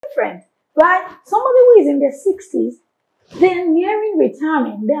different, right? Somebody who is in their 60s, they're nearing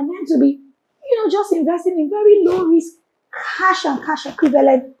retirement. They're meant to be, just investing in very low risk cash and cash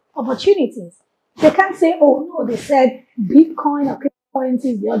equivalent opportunities. They can't say, oh no, they said Bitcoin or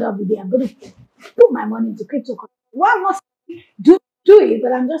cryptocurrencies the other day. I'm going to put my money into cryptocurrency. Well, I'm not saying do it,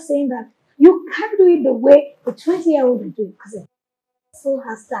 but I'm just saying that you can't do it the way a 20-year-old will do it, because it still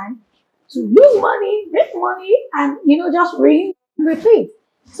has time to lose money, make money, and just ring and retreat.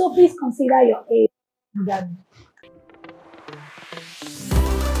 So please consider your age.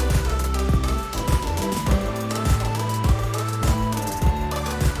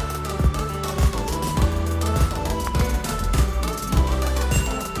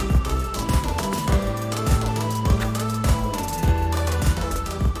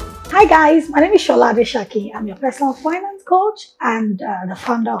 Hi guys, my name is Shola Adeshaki. I'm your personal finance coach and the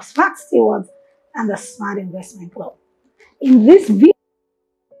founder of Smart Stewards and the Smart Investment Club. In this video,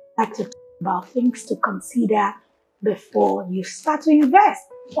 I'd like to talk about things to consider before you start to invest,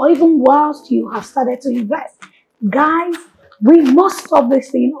 or even whilst you have started to invest. Guys, we must stop this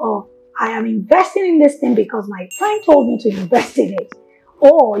thing, or I am investing in this thing because my friend told me to invest in it,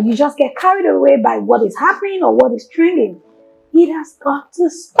 or you just get carried away by what is happening or what is trending. It has got to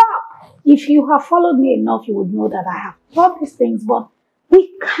stop. If you have followed me enough, you would know that I have taught these things, but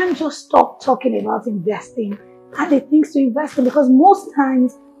we can't just stop talking about investing and the things to invest in, because most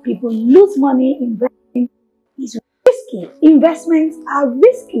times people lose money. Investing is risky. Investments are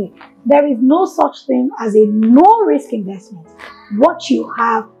risky. There is no such thing as a no-risk investment. What you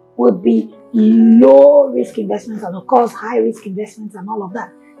have would be low-risk investments and, of course, high-risk investments and all of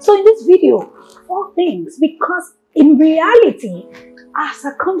that. So in this video, 4 things, because in reality, our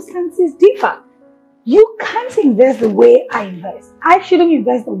circumstances differ. You can't invest the way I invest. I shouldn't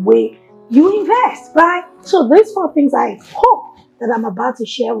invest the way you invest, right? So these 4 things I hope that I'm about to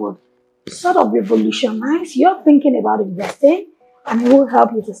share would sort of revolutionize your thinking about investing, and it will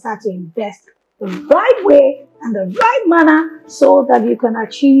help you to start to invest the right way and the right manner so that you can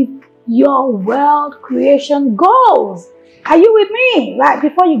achieve your wealth creation goals. Are you with me? Right,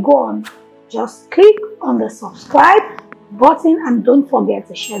 before you go on, just click on the subscribe button and don't forget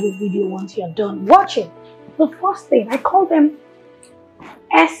to share this video once you're done watching. The first thing, I call them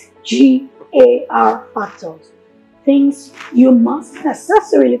SGAR factors. Things you must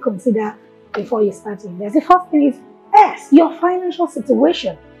necessarily consider before you start to invest. The first thing is S, your financial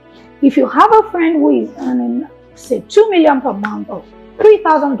situation. If you have a friend who is earning, say, $2 million per month or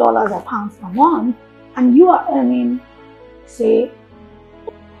 $3,000 or pounds per month, and you are earning, say,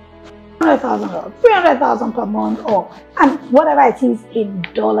 $100,000, $300,000 per month, and whatever it is in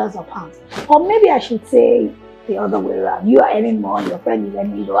dollars or pounds. Or maybe I should say the other way around. You are earning more, your friend is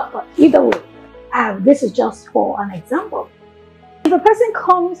earning lower, but either way, this is just for an example. If a person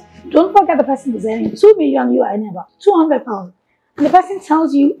comes, don't forget the person is earning 2 million, you are earning about 200,000. And the person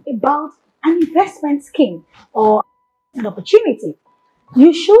tells you about an investment scheme or an opportunity.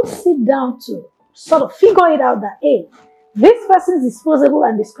 You should sit down to sort of figure it out that, hey, this person's disposable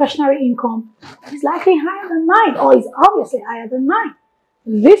and discretionary income is likely higher than mine, or is obviously higher than mine.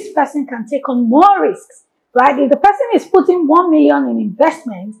 This person can take on more risks, right? If the person is putting 1 million in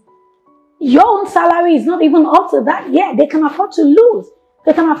investments, your own salary is not even up to that yet. They can afford to lose.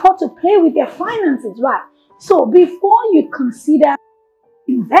 They can afford to play with their finances, right? So before you consider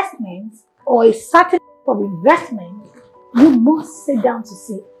investments or a certain type of investment, you must sit down to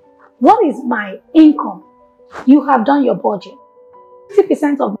see, what is my income? You have done your budget.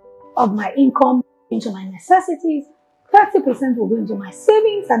 50% of my income into my necessities, 30% will go into my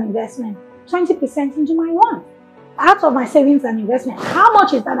savings and investment, 20% into my wants. Out of my savings and investment, how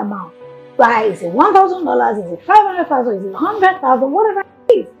much is that amount? Right? Is it $1,000? Is it $500,000? Is it $100,000? Whatever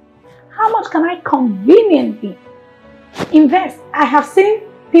it is. How much can I conveniently invest? I have seen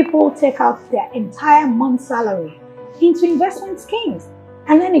people take out their entire month's salary into investment schemes,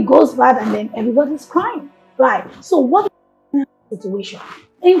 and then it goes bad and then everybody's crying. Right. So what is the situation?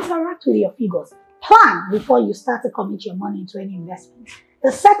 Interact with your figures. Plan before you start to commit your money into any investment.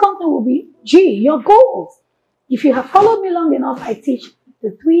 The second thing will be G, your goals. If you have followed me long enough, I teach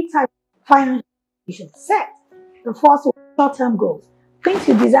the 3 types of financial you should set. The first one, short-term goals. Things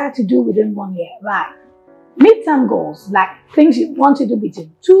you desire to do within 1 year. Right. Mid-term goals, like things you want to do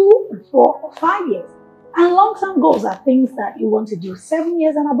between 2 and 4 or 5 years. And long-term goals are things that you want to do 7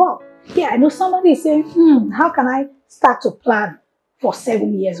 years and above. Yeah, I know somebody is saying, how can I start to plan for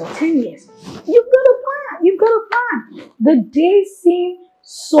 7 years or 10 years? You've got to plan. You've got to plan. The days seem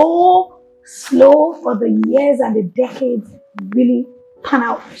so slow, for the years and the decades really pan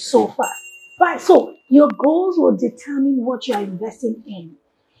out so fast. Right, so your goals will determine what you are investing in.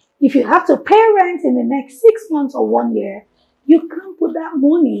 If you have to pay rent in the next 6 months or 1 year, you can't put that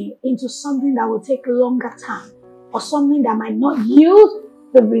money into something that will take longer time or something that might not yield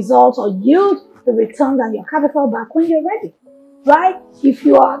the results or yield the returns on your capital back when you're ready, right? If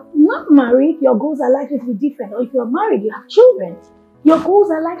you are not married, your goals are likely to be different. Or if you're married, you have children, your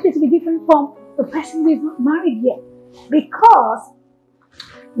goals are likely to be different from the person who is not married yet, because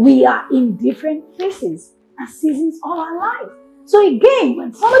we are in different phases and seasons of our lives. So again,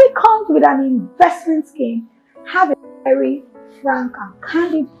 when somebody comes with an investment scheme, have a very frank and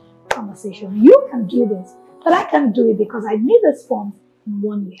candid conversation. You can do this, but I can do it because I need this funds in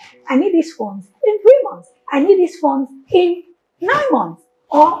 1 year. I need these funds in 3 months. I need these funds in 9 months.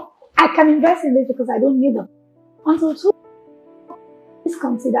 Or I can invest in this because I don't need them until 2. Please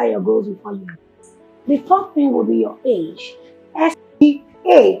consider your goals before you invest. The third thing will be your age.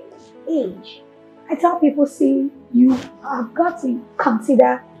 SGA, age. I tell people, see, you have got to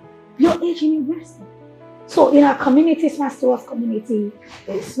consider your age in investing. So in our community, Smart Stewards community,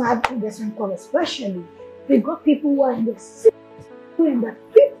 the Smart Investment Club especially, we've got people who are in the 60s, who are in the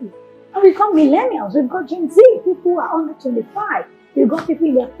 50s, and we've got millennials, we've got Gen Z, people who are under 25, we've got people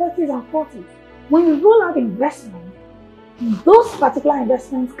in their 30s and 40s. When you roll out investment, those particular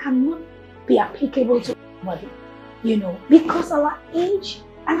investments cannot be applicable to everybody, because our age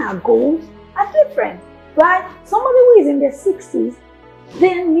and our goals are different, right? Somebody who is in their 60s,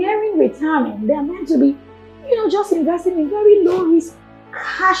 they're nearing retirement. They're meant to be, just investing in very low risk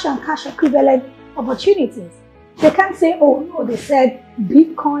cash and cash equivalent opportunities. They can't say, oh no, they said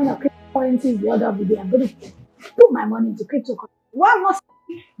Bitcoin or cryptocurrency is the order of the day. I'm going to put my money into cryptocurrency. Well, I'm not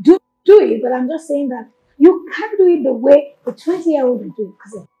saying do it, but I'm just saying that you can't do it the way a 20-year-old will do it,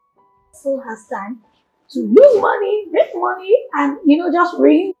 because it still has time to lose money, make money, and just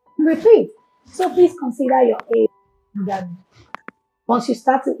retreat. So please consider your age. That once you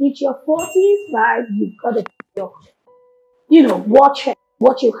start to hit your 40s, right, you've got to watch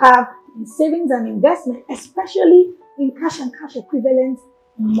what you have in savings and investment, especially in cash and cash equivalents,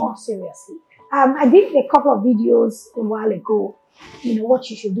 more seriously. I did a couple of videos a while ago, what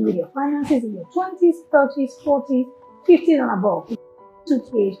you should do with your finances in your 20s, 30s, 40s, 50s and above.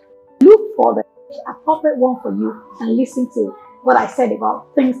 Look for the appropriate one for you and listen to what I said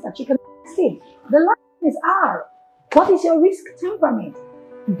about things that you can see. The last is R. What is your risk temperament?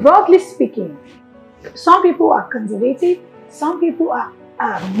 Broadly speaking, some people are conservative, some people are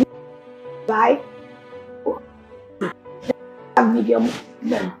right, medium,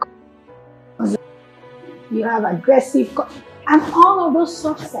 you have aggressive, and all of those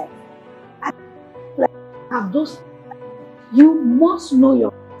subsets have those. You must know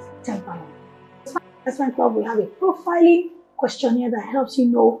your temperament. Investment Club, we have a profiling questionnaire that helps you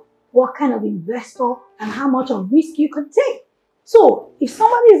know what kind of investor and how much of risk you can take. So if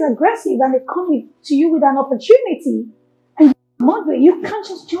somebody is aggressive and they come to you with an opportunity and you're moderate, you can't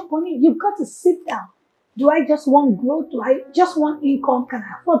just jump on it. You've got to sit down. Do I just want growth? Do I just want income? Can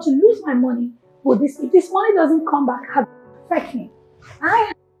I afford to lose my money? If this money doesn't come back, how does it affect me?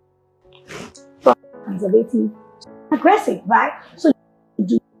 I am conservative, aggressive, right? So you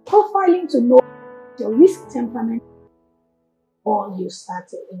do profiling to know your risk temperament or you start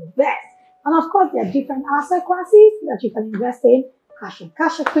to invest. And of course, there are different asset classes that you can invest in: cash and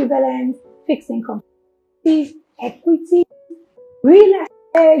cash equivalents, fixed income, equity, real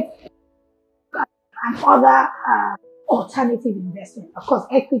estate, and other alternative investment. Of course,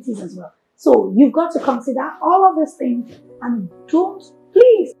 equities as well. So you've got to consider all of these things, and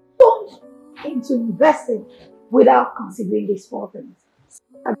please don't into investing without considering these 4 things.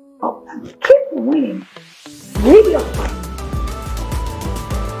 And keep winning with your fund.